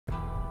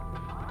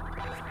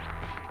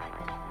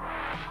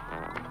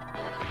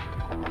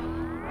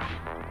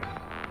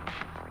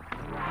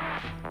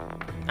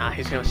Nah,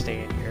 he's gonna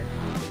stay in here.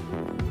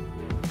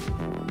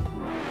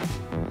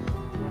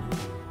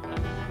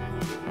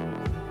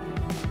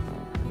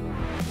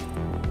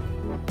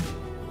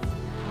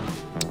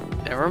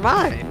 Never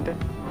mind.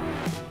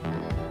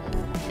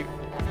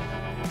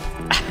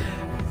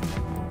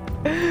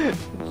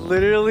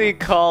 Literally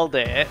called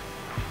it.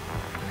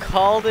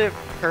 Called it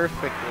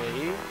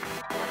perfectly.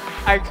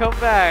 I come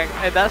back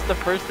and that's the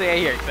first thing I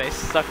hear because I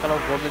suck on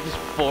a woman's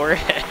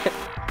forehead.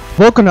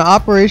 Welcome to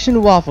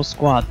Operation Waffle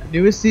Squad, the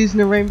newest season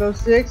of Rainbow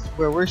Six,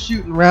 where we're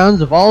shooting rounds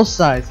of all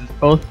sizes,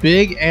 both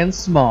big and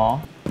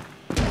small.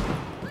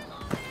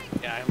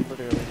 Yeah, I'm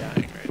literally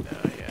dying right now,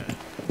 yeah.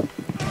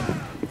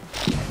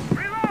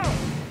 Reload!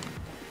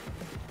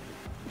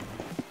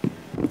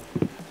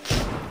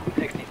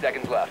 60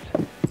 seconds left.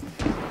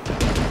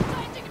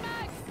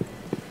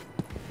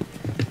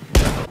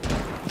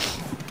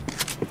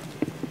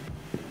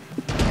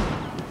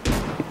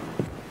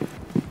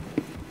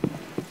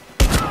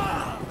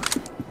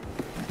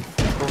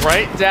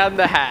 Right down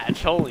the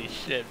hatch. Holy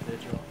shit,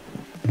 Vigil.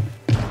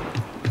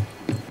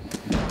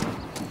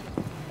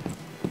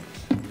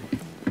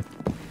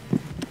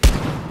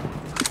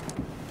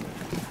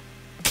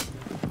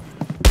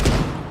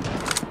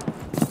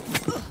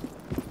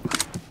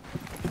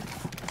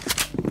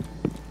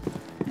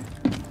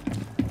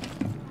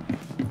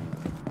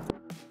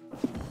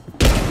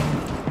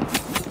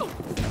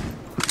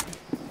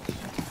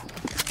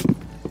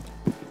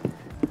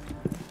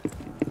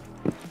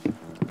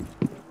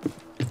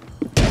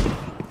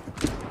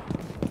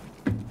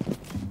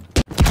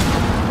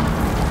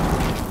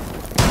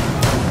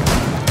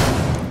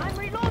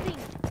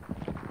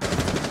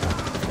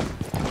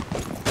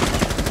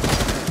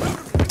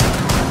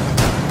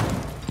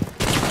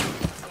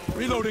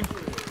 Reloading.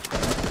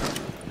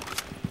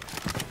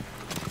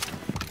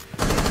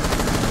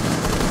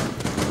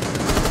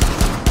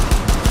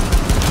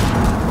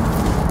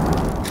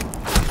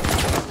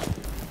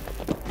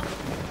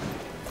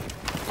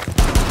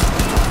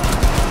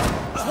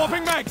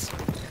 Swapping mags.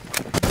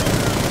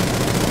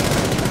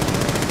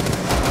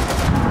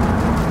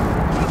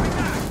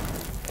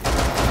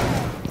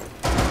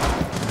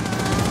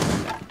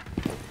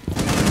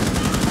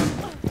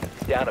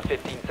 Down to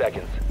 15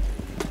 seconds.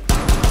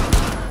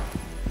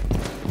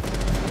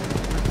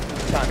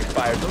 Time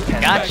expires.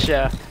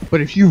 Gotcha.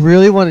 But if you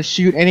really want to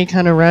shoot any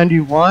kind of round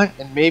you want,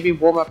 and maybe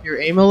warm up your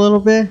aim a little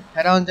bit,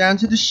 head on down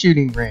to the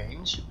shooting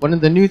range, one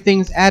of the new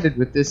things added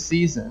with this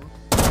season.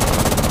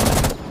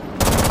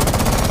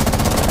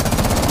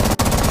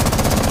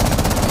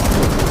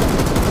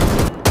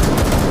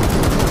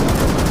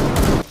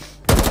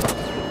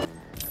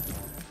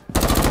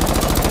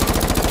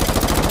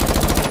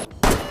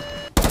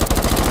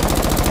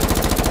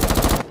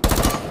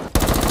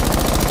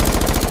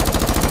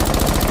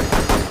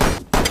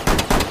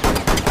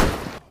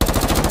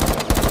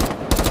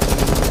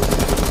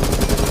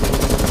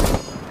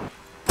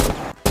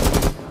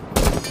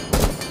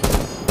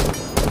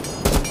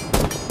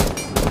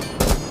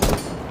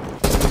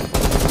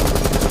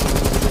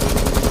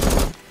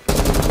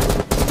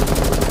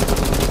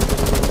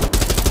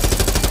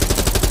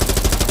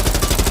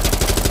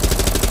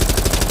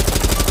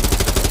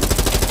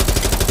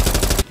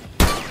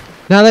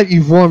 Now that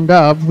you've warmed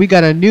up, we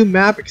got a new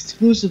map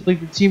exclusively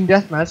for Team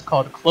Deathmatch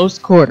called Close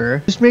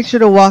Quarter. Just make sure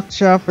to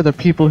watch out for the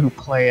people who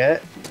play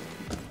it.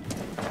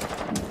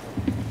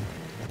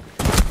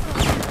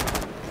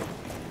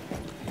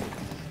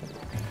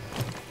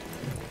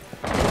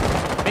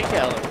 Big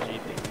LMG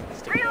thing.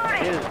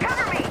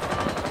 Cover me!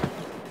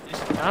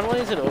 Not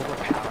only is it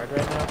overpowered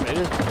right now, but it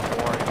is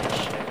boring as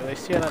shit. I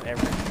see it on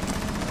every.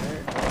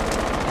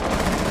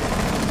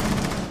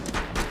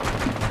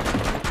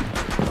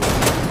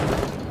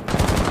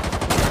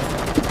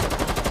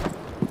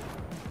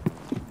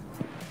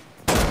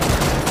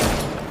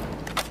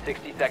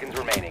 60 seconds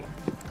remaining.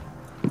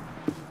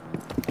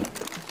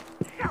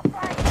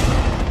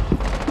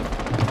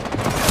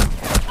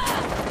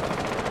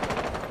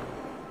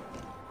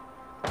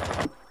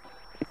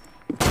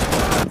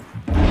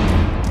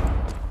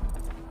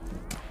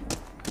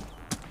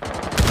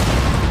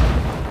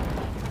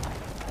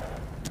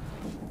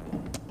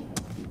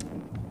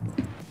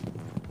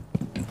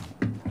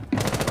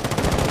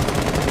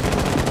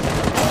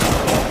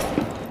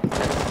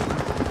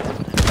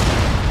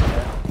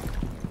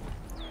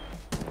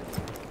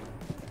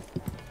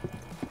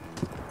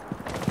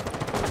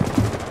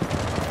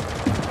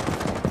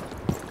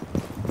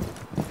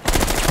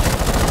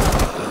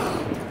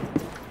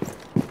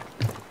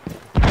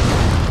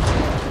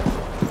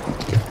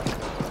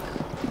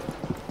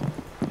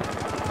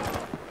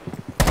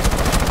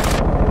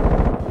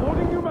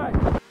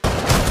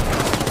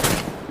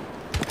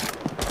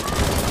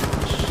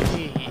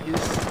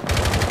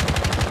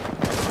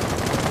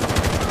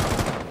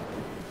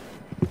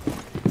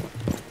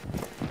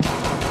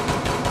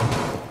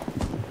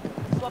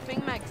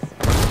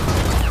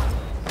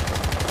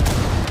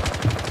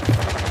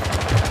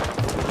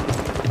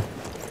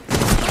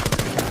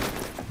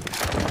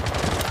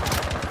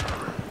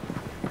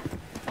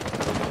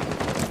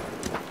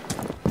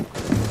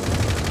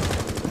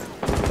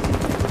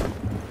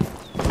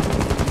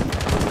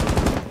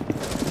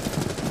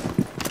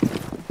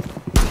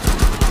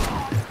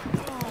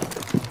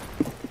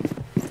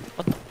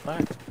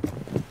 fuck?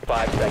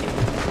 5 seconds.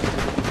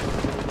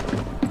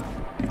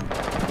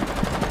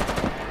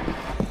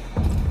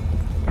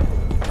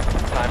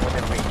 Time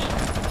within reach.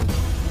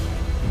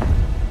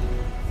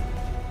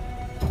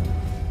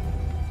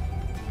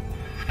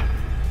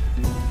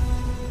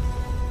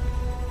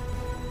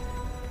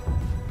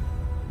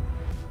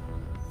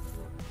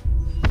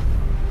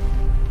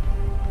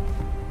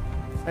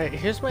 Alright,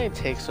 here's my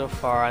take so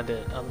far on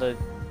the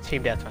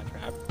team deathmatch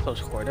map, close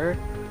quarter.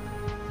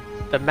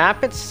 The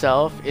map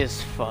itself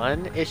is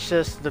fun. It's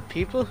just the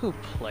people who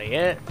play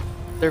it,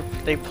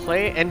 they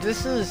play, and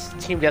this is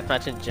team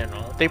deathmatch in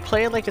general. They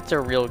play it like it's a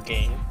real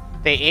game.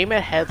 They aim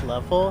at head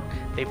level,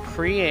 they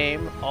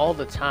pre-aim all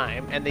the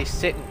time, and they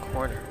sit in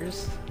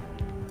corners.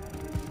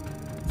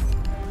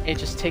 It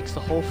just takes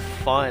the whole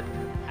fun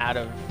out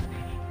of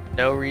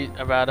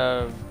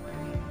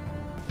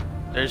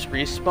there's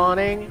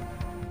respawning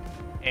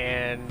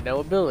and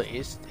no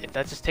abilities.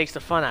 That just takes the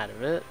fun out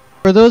of it.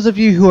 For those of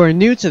you who are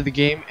new to the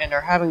game and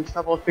are having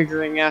trouble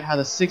figuring out how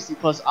the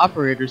 60+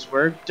 operators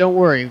work, don't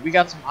worry, we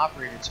got some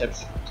operator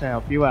tips to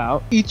help you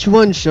out. Each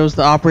one shows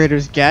the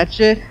operator's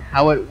gadget,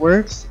 how it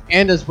works,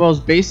 and as well as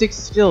basic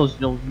skills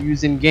you'll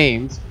use in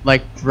games,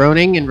 like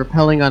droning and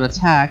repelling on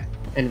attack,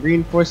 and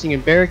reinforcing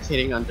and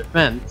barricading on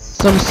defense.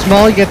 Some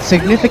small yet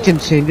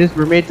significant changes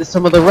were made to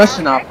some of the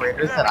Russian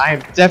operators that I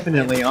am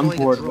definitely on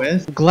board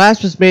with.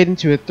 Glass was made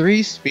into a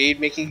 3-speed,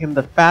 making him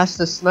the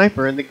fastest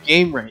sniper in the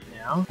game right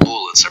now.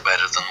 Bullets are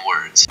better than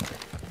words.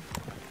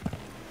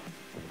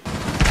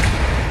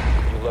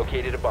 You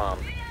located a bomb.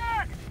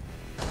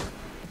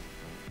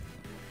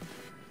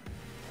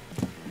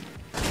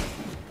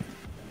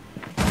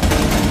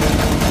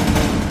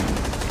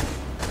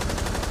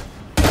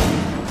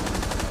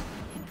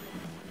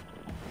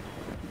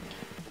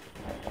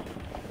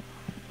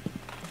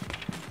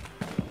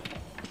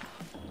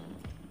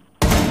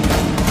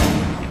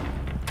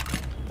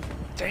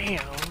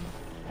 Damn.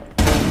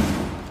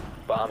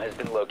 Bomb has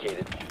been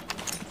located.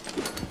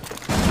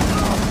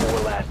 4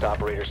 last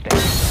operator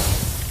standing.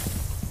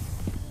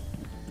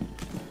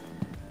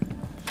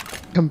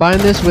 Combine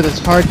this with its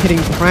hard-hitting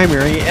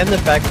primary and the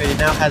fact that he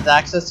now has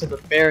access to the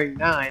Bearing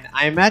 9,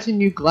 I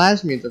imagine you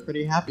Glasmians are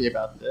pretty happy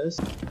about this.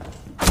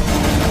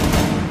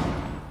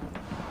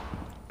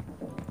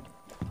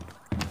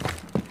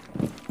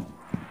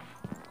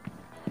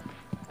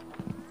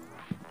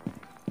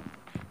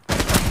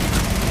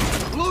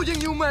 Loading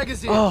new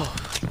magazine. Oh,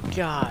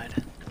 God.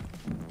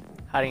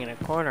 Hiding in a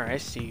corner, I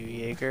see you,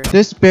 Jaeger.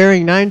 This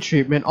Bearing 9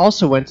 treatment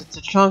also went to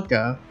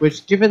Tachanka,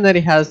 which given that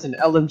he has an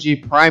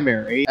LMG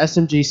primary,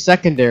 SMG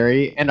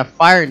secondary, and a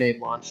fire nade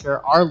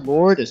launcher, our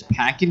lord is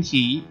packing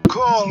heat.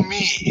 Call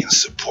me in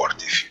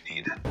support if you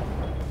need it.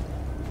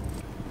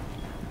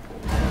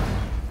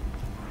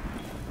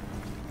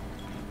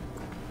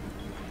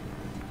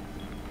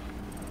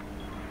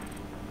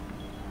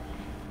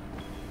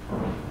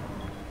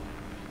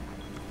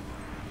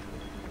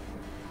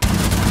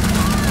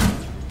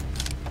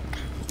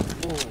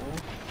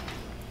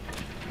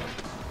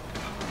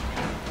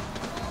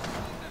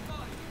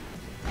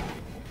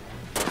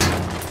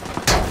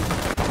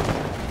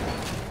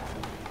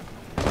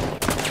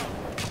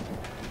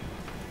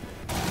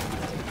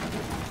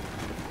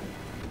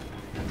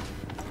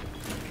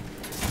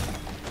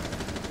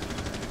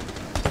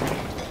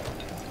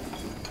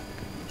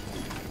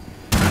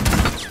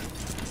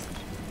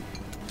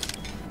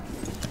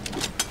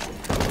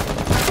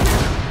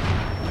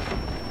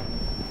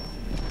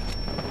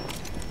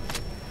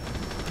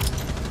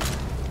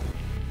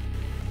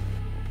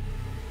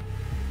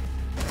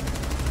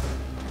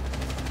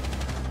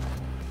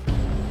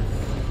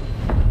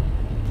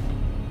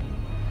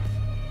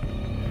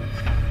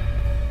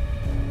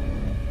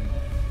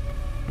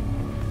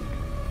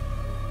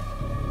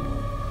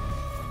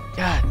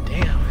 God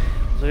damn.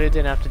 Literally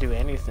didn't have to do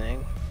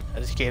anything. I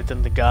just gave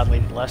them the godly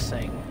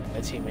blessing.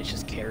 My teammates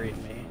just carried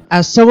me.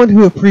 As someone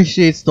who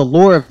appreciates the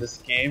lore of this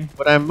game,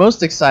 what I'm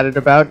most excited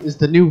about is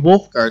the new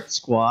Wolfguard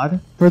squad.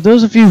 For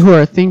those of you who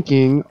are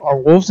thinking, are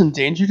wolves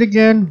endangered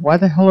again? Why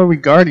the hell are we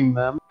guarding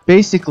them?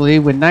 Basically,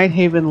 when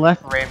Nighthaven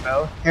left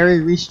Rainbow, Harry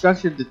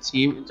restructured the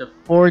team into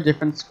 4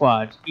 different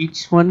squads,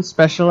 each one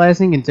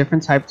specializing in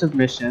different types of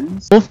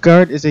missions.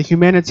 Wolfguard is a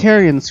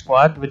humanitarian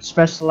squad which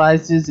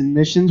specializes in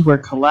missions where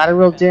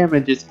collateral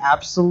damage is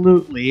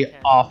absolutely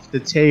off the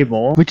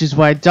table, which is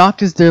why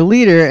Doc is their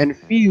leader and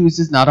Fuse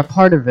is not a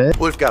part of it.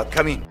 Wolfguard,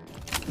 come in.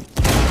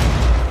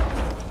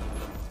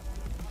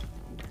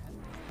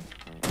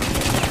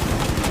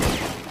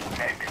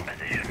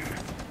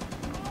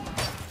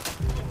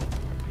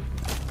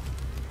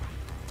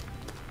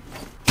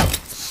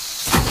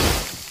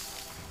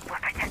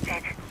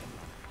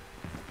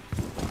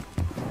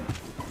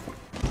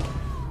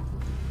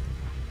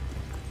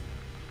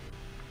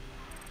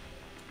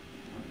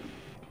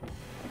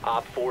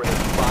 Op 4 has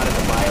spotted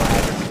the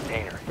biohazard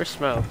container. Where's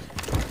Smoke?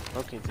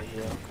 Smoke needs a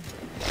heal.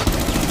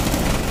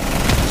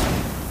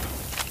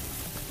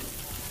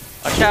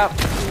 Watch out!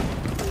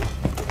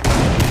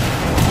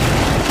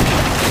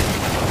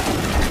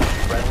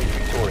 Friendly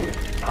victorious.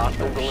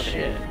 Hostiles Shit.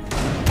 eliminated.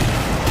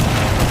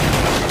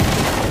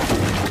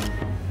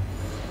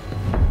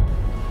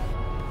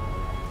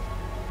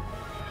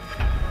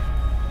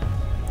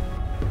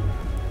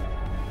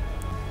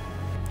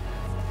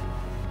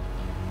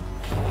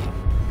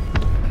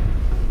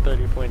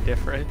 30-point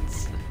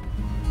difference.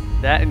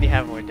 That and you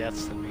have more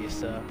deaths than me,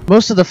 so.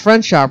 Most of the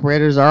French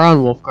operators are on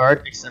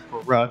Wolfguard, except for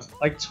Rook,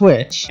 like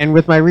Twitch. And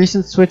with my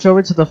recent switch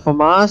over to the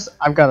FAMAS,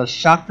 I've got a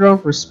shock drone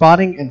for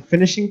spotting and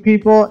finishing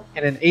people,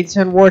 and an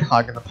A10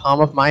 Warthog in the palm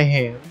of my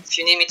hand. If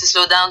you need me to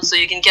slow down so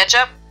you can catch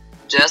up,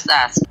 just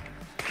ask.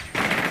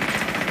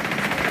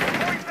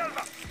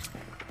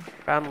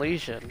 Found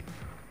Legion.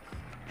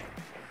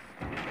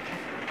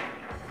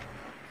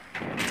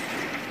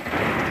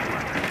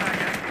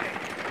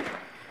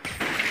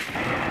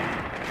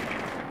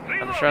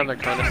 I'm sure on the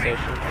corner station.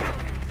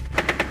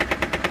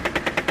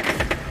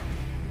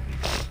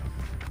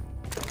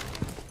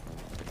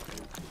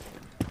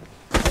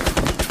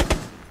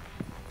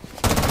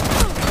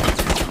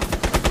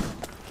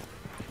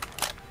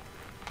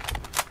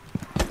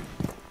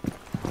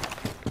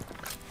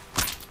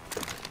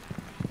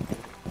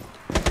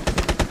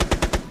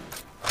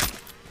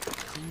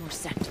 One more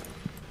set.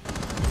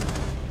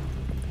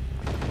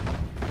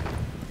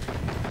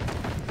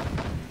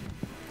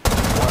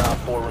 One op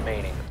 4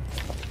 remaining.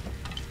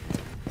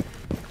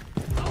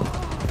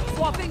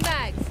 Swapping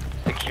bags.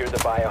 Secure the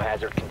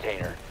biohazard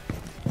container.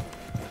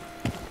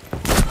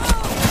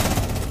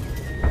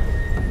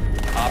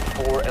 Op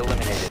 4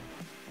 eliminated.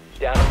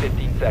 Down to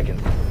 15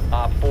 seconds.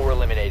 Op 4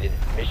 eliminated.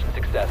 Mission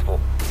successful.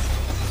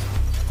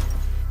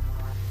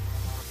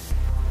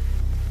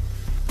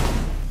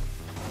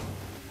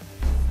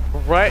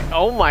 Right,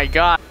 oh my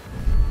god.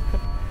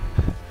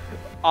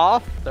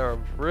 Off the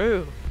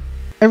roof.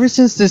 Ever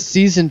since this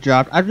season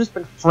dropped, I've just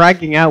been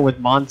fragging out with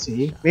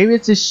Monty. Maybe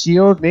it's his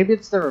shield, maybe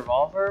it's the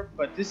revolver,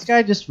 but this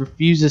guy just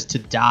refuses to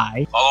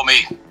die. Follow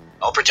me.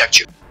 I'll protect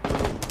you.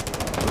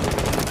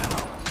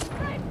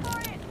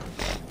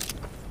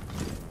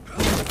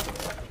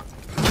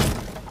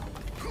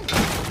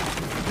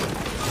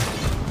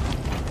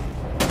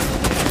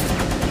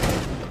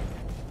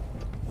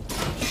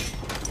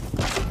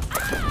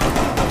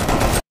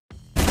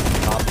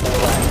 Op 4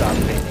 last stop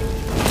standing.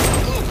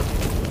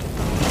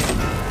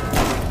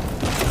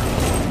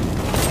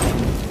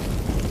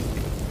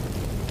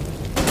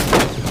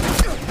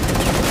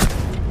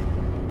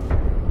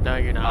 No,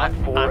 you're not.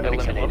 Op 4 I'm gonna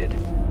kill him. eliminated.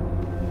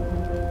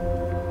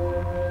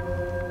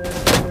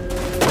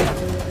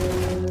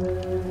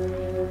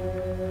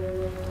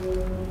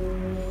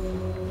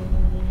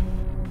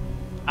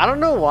 I don't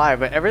know why,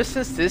 but ever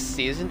since this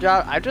season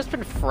dropped, I've just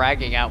been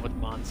fragging out with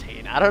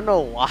Montaigne. I don't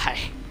know why.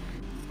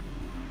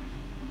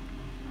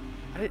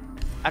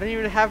 I don't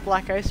even have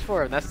Black Ice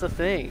for him, that's the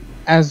thing.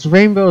 As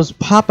Rainbow's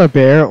Papa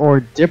Bear,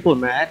 or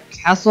Diplomat,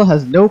 Castle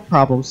has no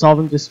problem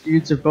solving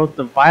disputes of both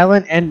the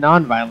violent and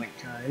non-violent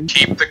kind.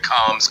 Keep the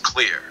comms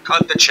clear.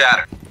 Cut the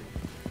chatter.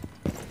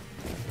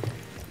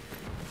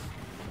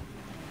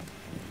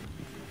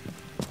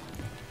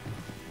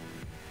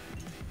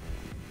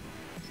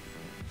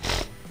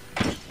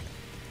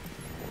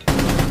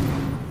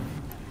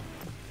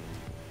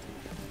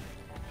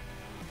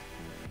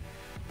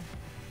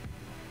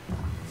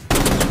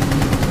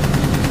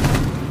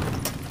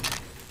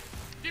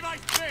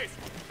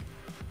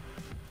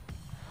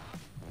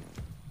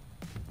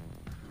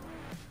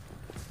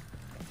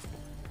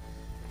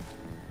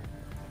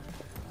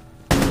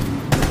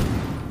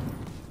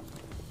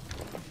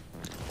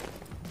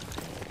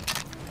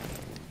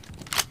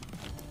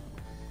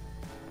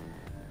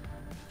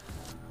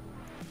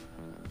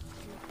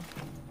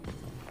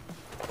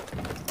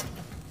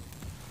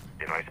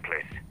 Device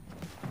placed.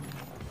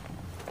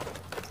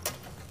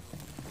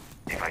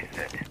 Device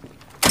set.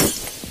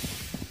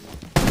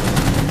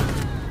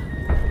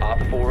 Op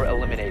 4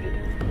 eliminated.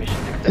 Mission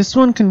successful. This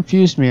one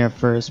confused me at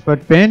first,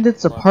 but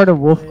Bandit's a part of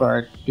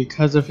Wolfguard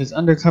because of his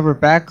undercover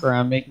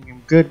background making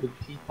him good with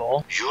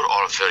people. You're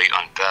all very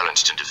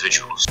unbalanced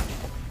individuals.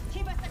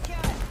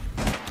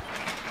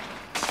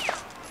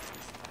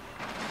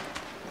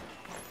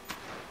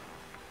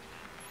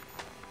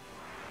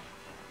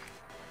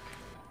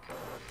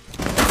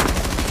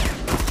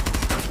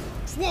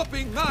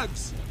 Swapping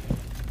mags!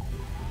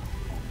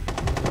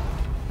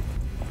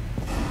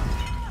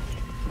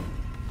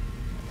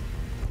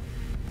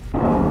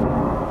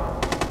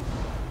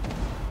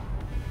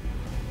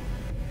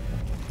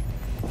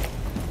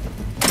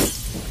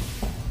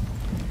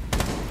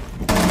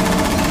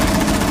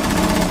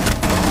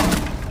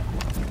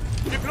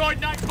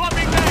 Deployed night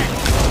swapping mags!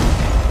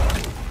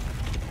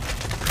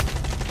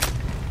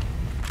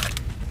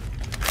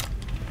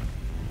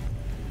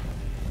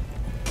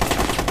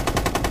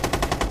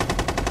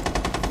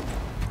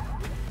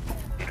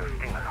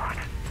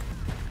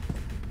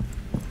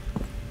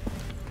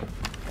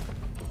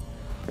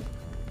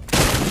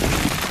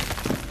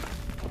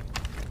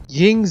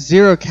 Ying's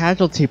zero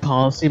casualty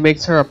policy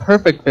makes her a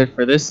perfect fit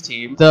for this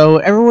team, though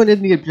everyone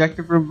in the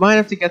objective room might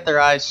have to get their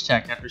eyes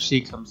checked after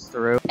she comes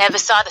through. Ever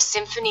saw the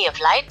Symphony of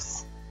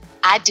Lights?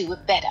 I do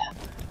it better.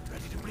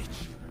 Ready to breach.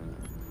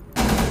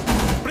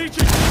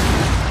 Breaching!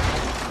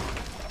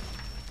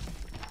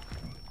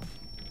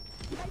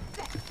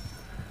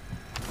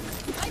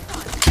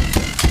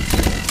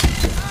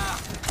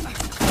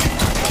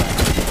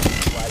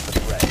 Neutralize the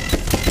threat.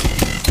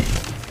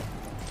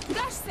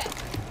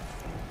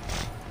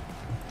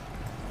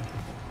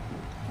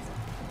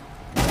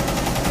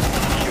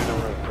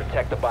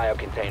 the bio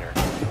container.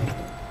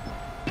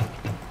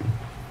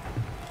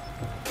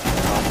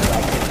 Hostile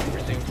activity.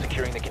 Resume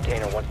securing the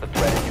container once the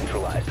threat is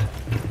neutralized.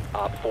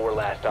 Op 4,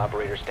 last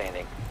operator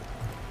standing.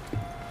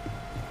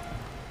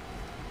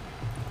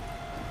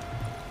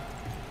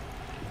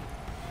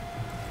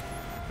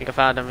 I think I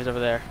found him. He's over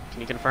there.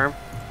 Can you confirm?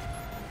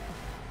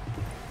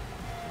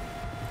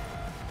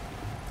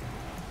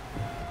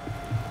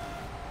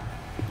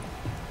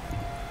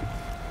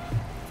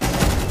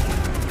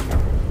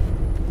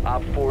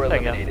 Op 4 There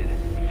you go. eliminated.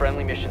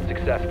 Friendly mission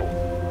successful.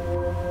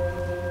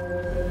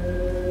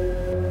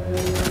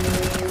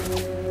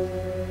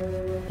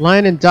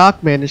 Lion and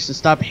Doc managed to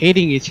stop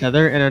hating each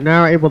other and are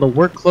now able to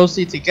work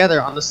closely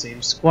together on the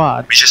same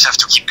squad. We just have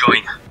to keep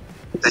going.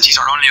 That is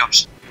our only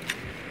option.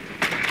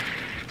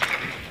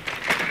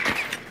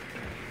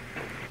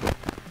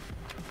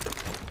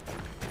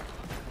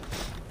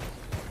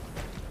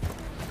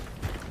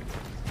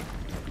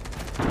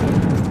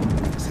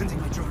 Sending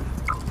my drone.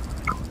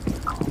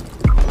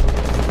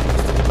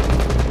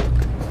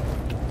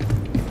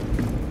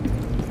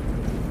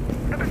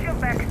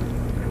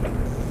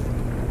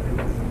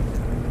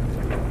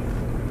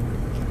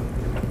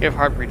 You have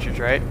heart breachers,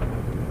 right?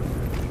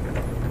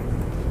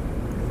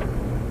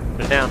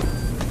 Put it down.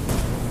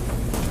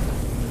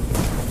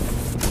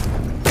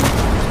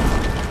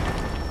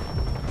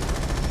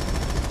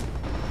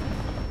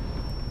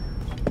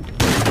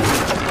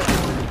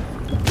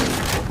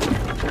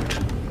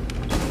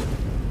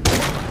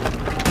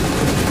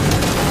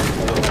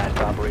 Last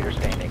operator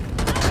standing.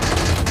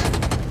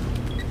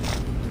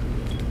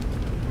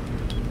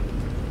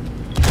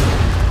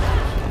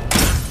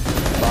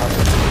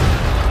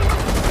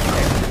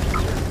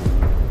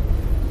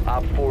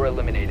 Op 4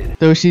 eliminated.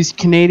 Though she's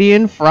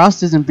Canadian,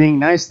 Frost isn't being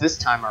nice this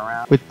time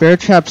around. With bear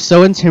traps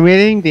so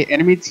intimidating, the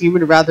enemy team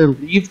would rather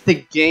leave the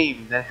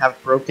game than have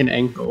broken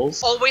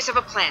ankles. Always have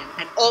a plan,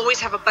 and always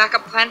have a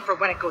backup plan for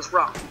when it goes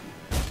wrong.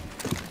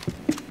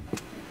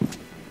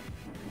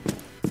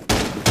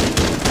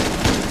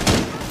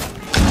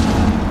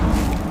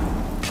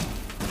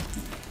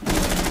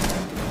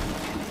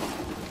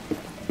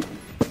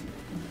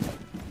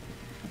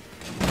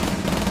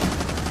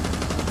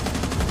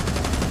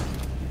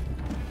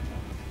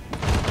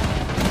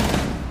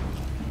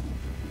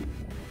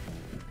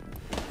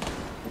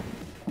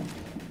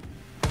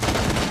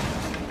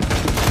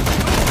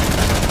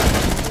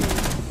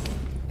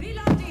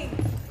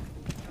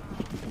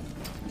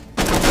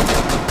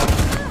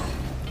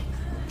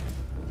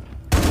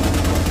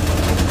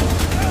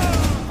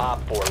 Op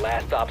 4,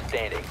 last stop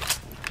standing.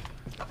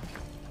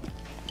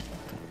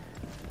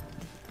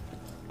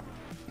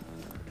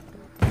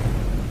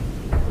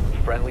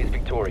 Friendly's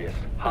victorious.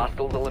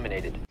 Hostiles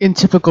eliminated. In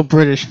typical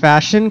British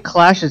fashion,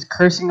 Clash is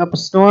cursing up a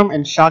storm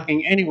and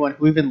shocking anyone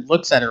who even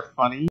looks at her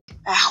funny.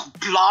 Oh,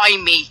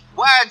 blimey!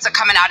 Words are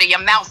coming out of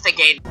your mouth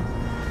again!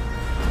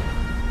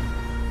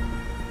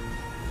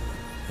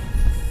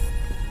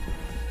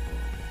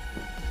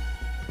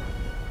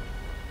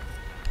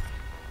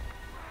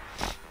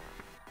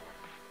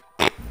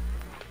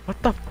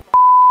 What the f?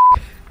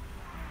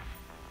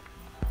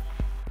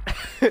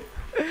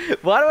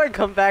 Why do I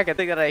come back and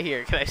think that I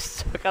hear? Can I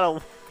suck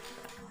on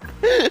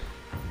a...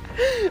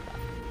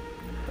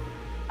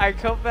 I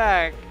come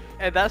back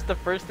and that's the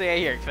first thing I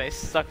hear. Can I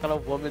suck on a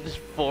woman's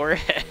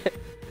forehead?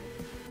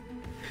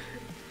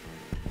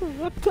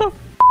 What the f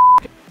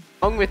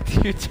wrong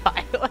with you,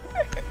 Tyler?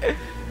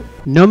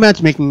 No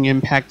matchmaking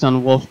impact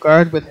on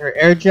Wolfguard, with her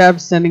air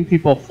jabs sending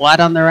people flat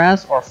on their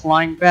ass or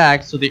flying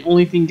back, so the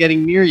only thing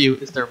getting near you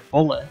is their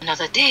bullet.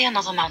 Another day,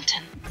 another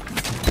mountain.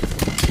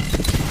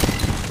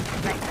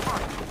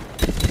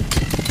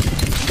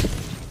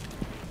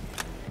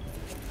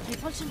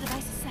 Repulsion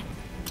device is set.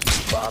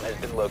 Bomb has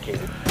been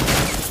located.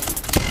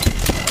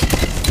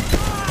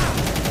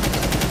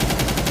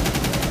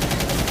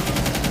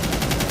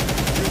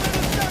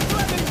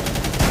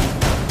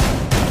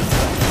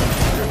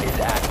 User is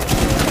active.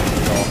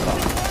 At all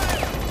costs.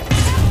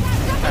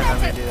 I'm not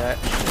gonna do that.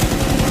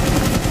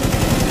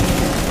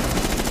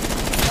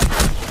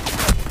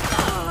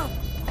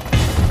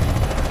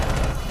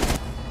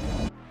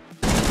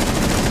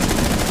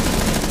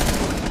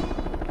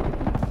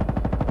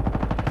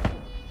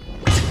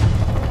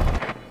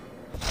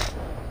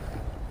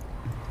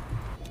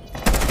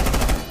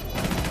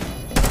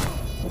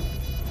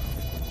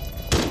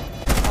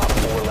 Op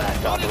 4,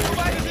 last operator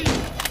standing.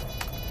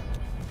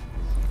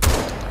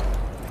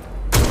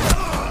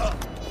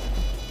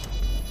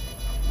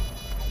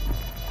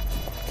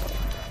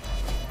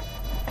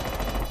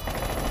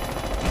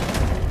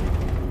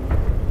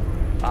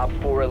 Op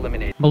 4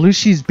 eliminated.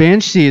 Belushi's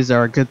Banshees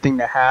are a good thing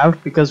to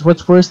have, because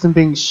what's worse than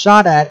being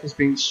shot at is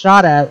being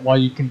shot at while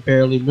you can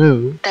barely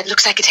move. That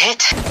looks like it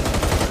hit.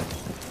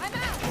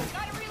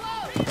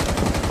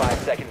 5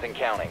 seconds and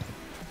counting.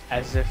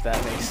 As if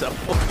that makes up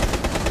for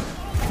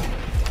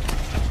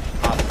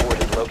Op 4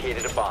 has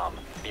located a bomb.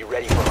 Be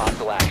ready for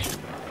hostile action.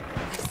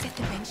 Set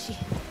the Banshee.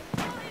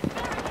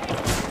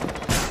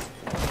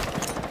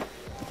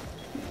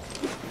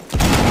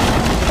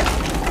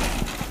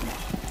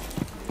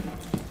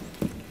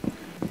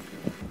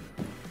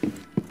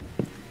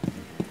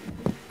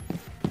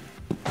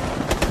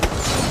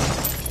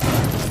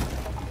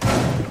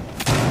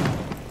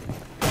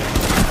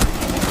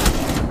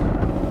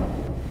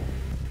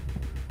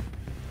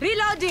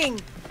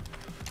 Reloading!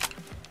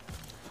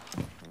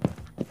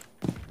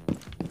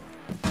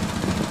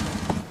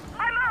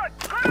 I'm out!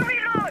 Gotta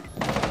reload!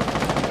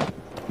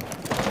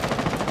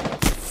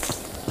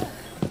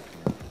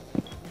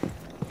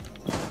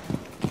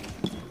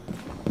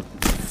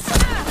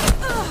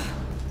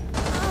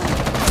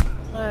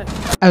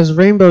 As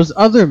Rainbow's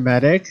other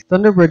medic,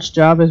 Thunderbird's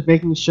job is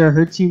making sure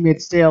her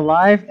teammates stay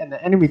alive and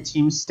the enemy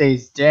team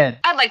stays dead.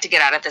 I'd like to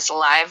get out of this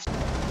alive.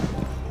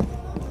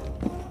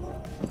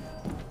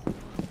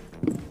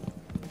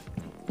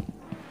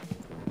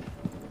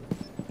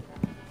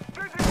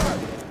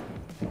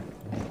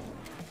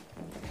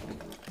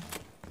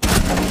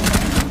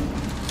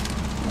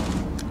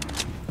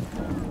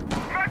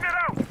 Cut it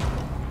out!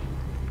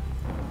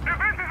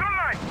 Defense is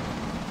online!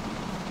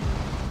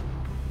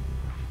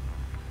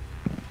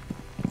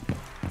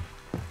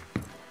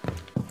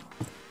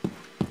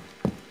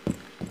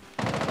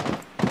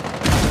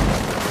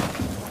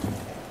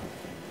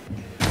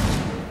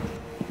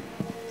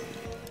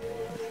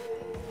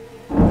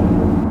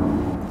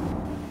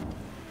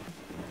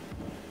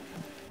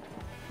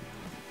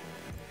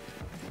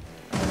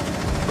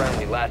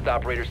 Friendly, last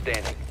operator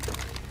standing.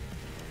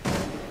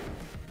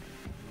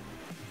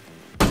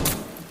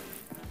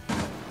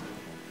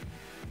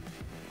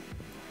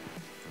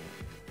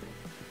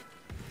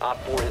 Op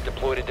 4 has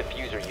deployed a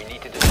diffuser. You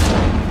need to destroy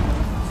it.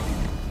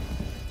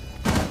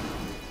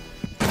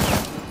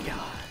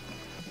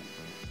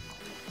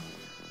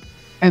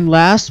 And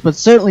last, but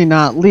certainly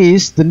not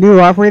least, the new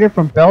operator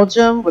from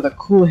Belgium with a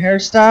cool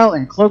hairstyle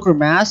and cloaker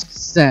mask,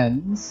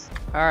 Sens.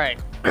 Alright,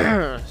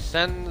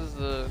 Sends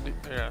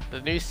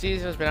the new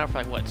season has been out for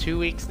like what, 2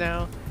 weeks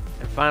now?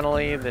 And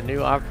finally the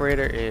new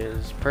operator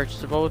is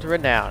purchasable with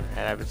Renown,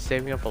 and I've been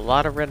saving up a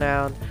lot of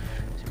Renown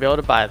to be able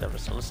to buy them,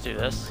 so let's do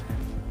this.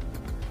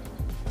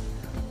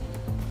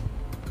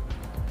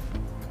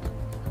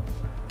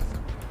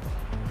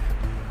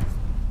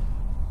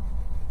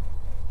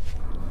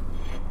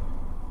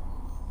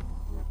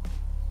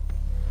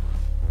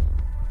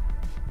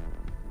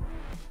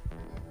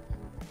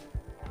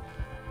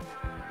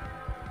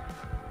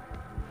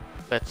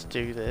 Let's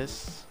do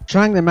this.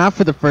 Trying them out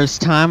for the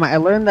first time, I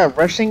learned that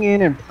rushing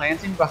in and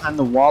planting behind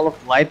the wall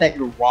of light that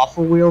your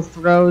waffle wheel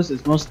throws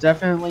is most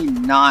definitely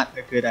not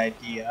a good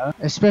idea.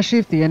 Especially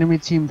if the enemy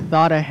team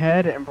thought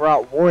ahead and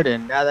brought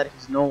Warden now that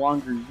he's no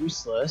longer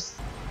useless.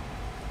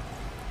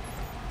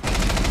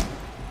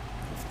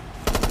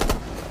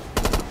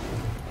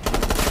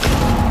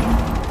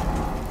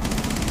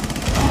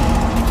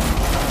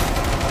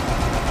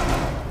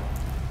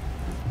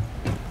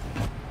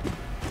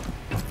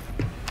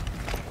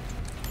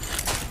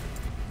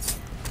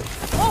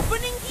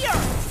 Opening here!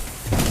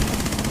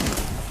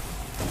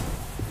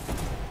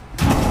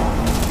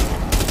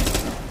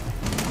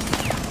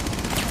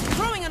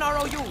 Throwing an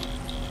ROU!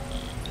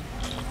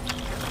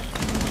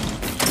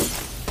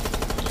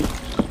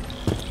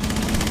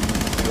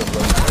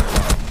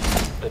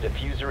 The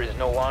diffuser is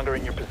no longer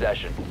in your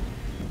possession.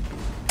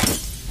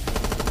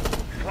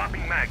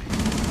 Swapping mag.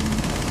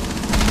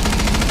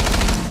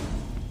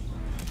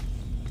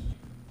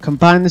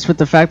 Combine this with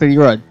the fact that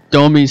you're a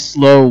dummy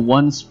slow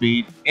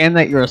 1-speed and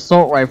that your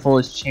assault rifle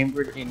is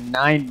chambered in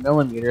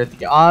 9mm,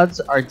 the odds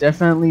are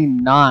definitely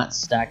not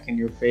stacked in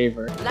your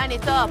favor. Line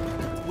it up!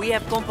 We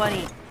have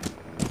company.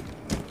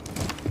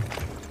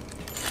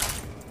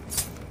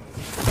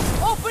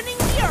 Opening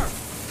here!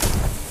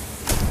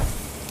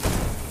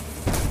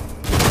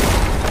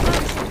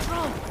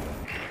 Control.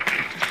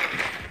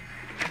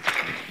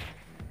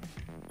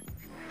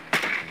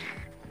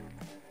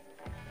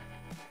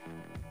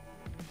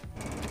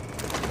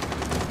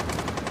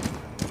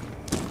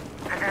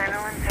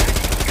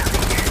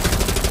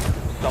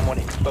 Someone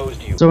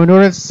exposed you. So in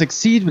order to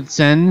succeed with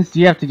Sens,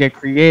 you have to get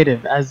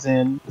creative, as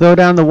in, throw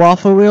down the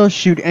waffle wheel,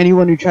 shoot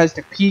anyone who tries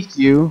to peek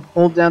you,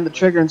 hold down the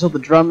trigger until the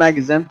drum mag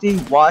is empty,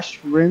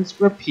 wash,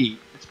 rinse, repeat.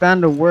 It's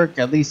bound to work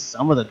at least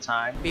some of the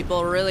time.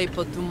 People really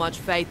put too much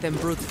faith in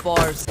brute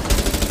force.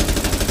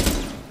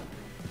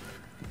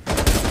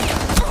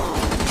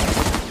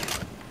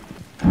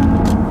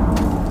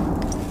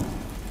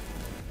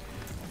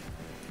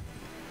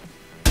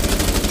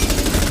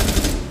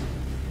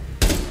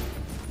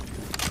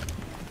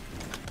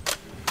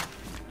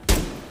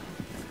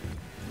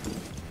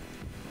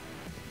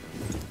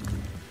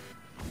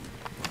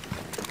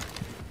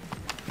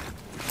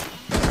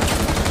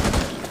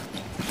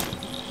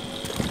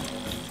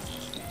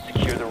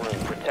 Secure the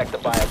room. Protect the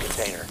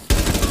biocontainer.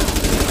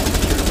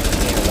 Secure the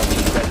container once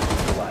the threat is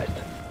neutralized.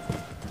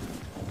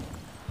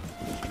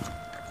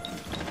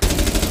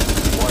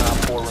 One Op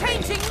 4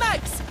 remaining. Changing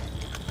mags!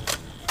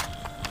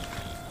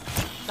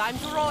 Time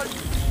to roll.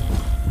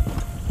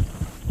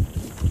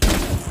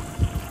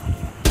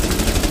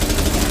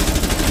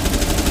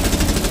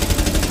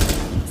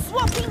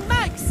 Swapping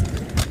mags!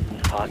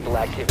 Hostile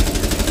activity.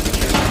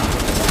 Secure the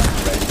container once the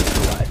threat is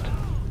neutralized.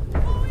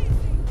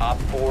 Op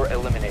 4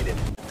 eliminated.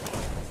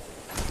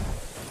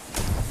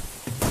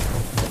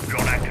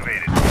 Drone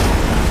activated.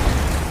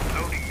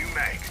 Loading new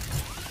mag.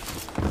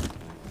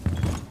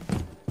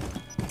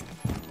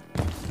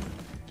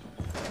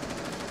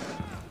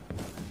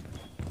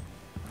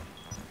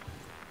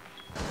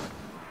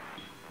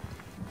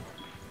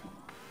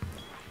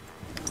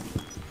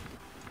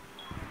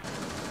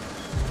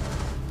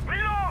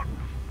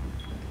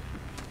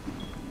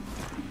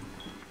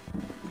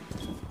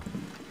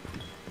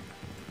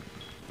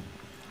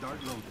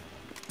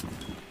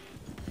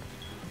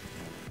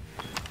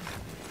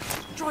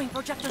 Drawing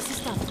projector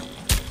system.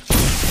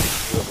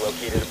 You have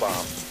located a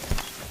bomb.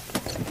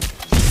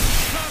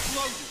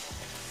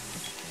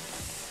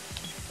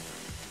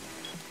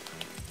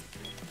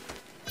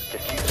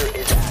 Diffuser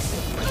is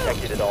active.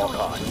 Protected at all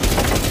costs.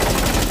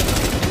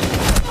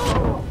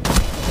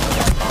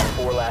 Op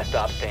 4 last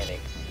stop standing.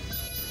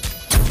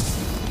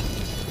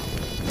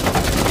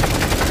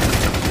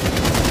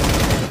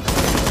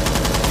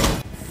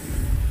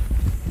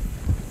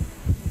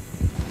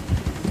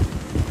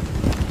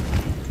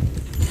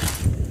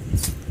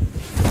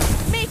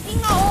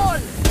 Making a hole.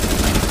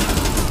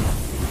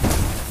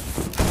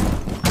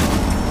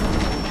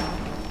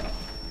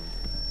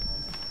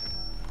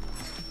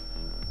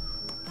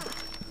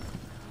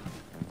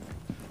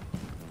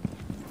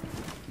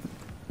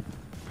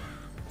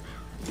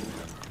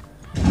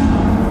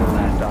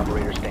 Last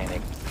operator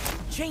standing.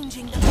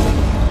 Changing the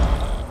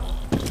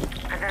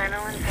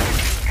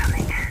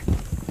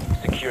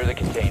Secure the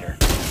container.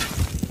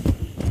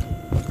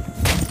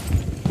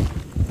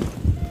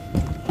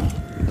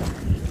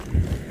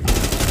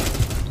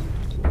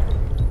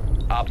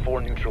 Op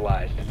 4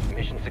 neutralized.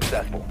 Mission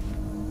successful.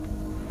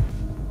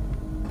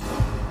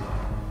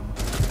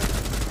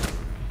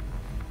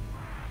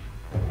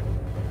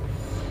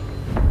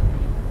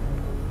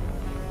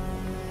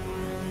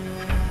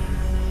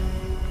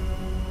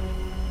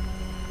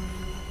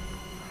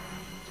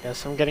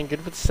 Guess I'm getting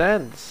good with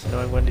sends,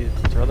 knowing when to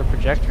throw the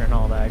projector and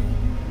all that.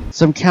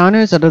 Some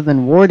counters other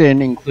than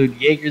Warden include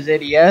Jaeger's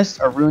ADS,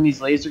 Aruni's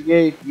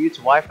Lasergate, Mute's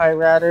Wi-Fi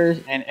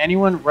routers, and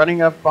anyone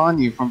running up on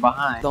you from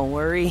behind. Don't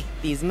worry,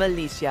 these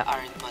militia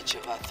aren't much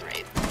of a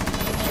threat.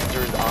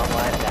 Diffuser is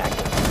online and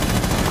active.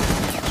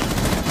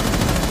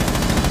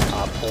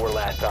 Op 4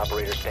 last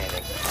operator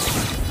standing.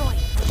 Drawing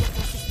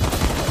projector system.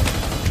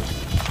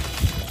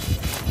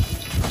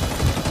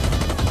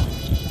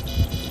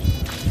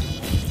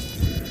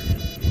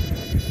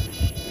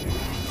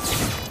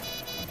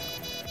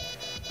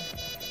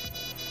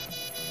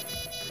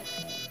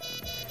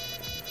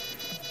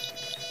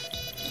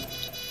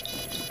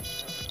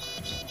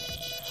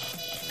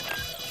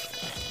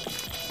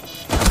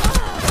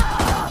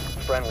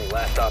 Friendly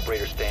last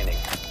operator standing.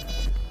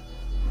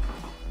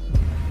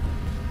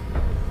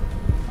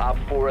 Op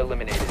 4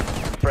 eliminated.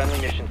 Friendly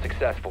mission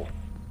successful.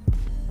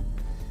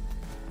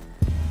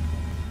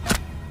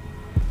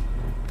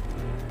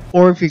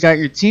 Or if you got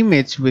your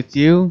teammates with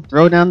you,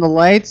 throw down the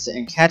lights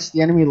and catch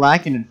the enemy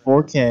lacking in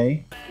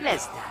 4K.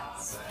 Let's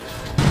dance.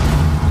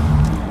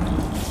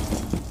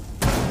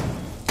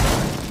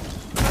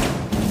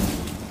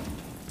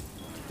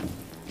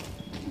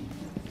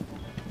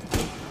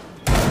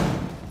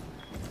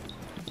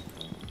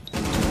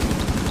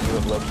 You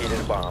have located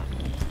a bomb.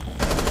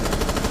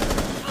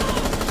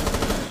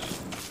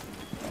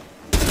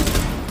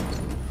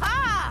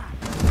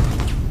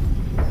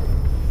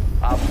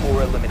 Op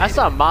 4 eliminated. I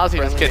saw Mozzie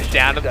just Friendly get mission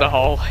down in the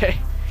successful. hallway.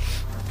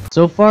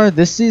 So far,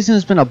 this season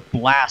has been a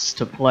blast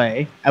to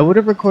play. I would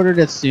have recorded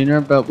it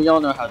sooner, but we all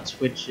know how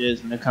Twitch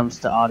is when it comes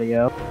to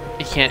audio.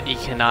 You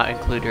cannot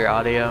include your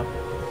audio.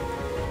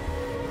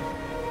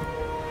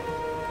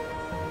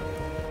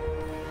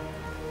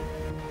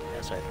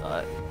 That's what I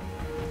thought.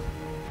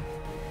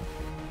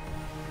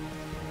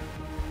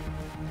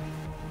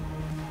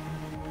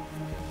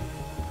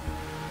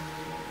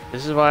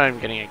 This is why I'm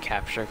getting a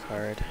capture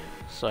card,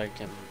 so I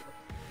can,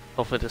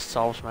 hopefully this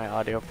solves my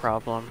audio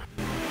problem.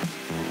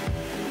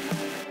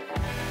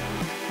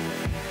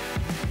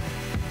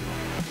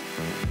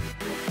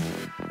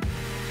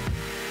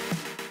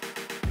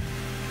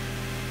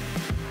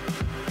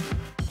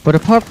 But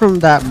apart from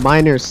that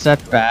minor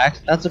setback,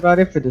 that's about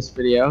it for this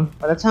video.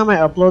 By the time I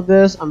upload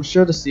this, I'm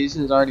sure the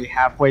season is already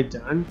halfway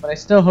done, but I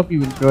still hope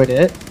you enjoyed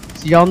it.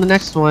 See y'all in the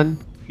next one.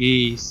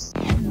 Peace.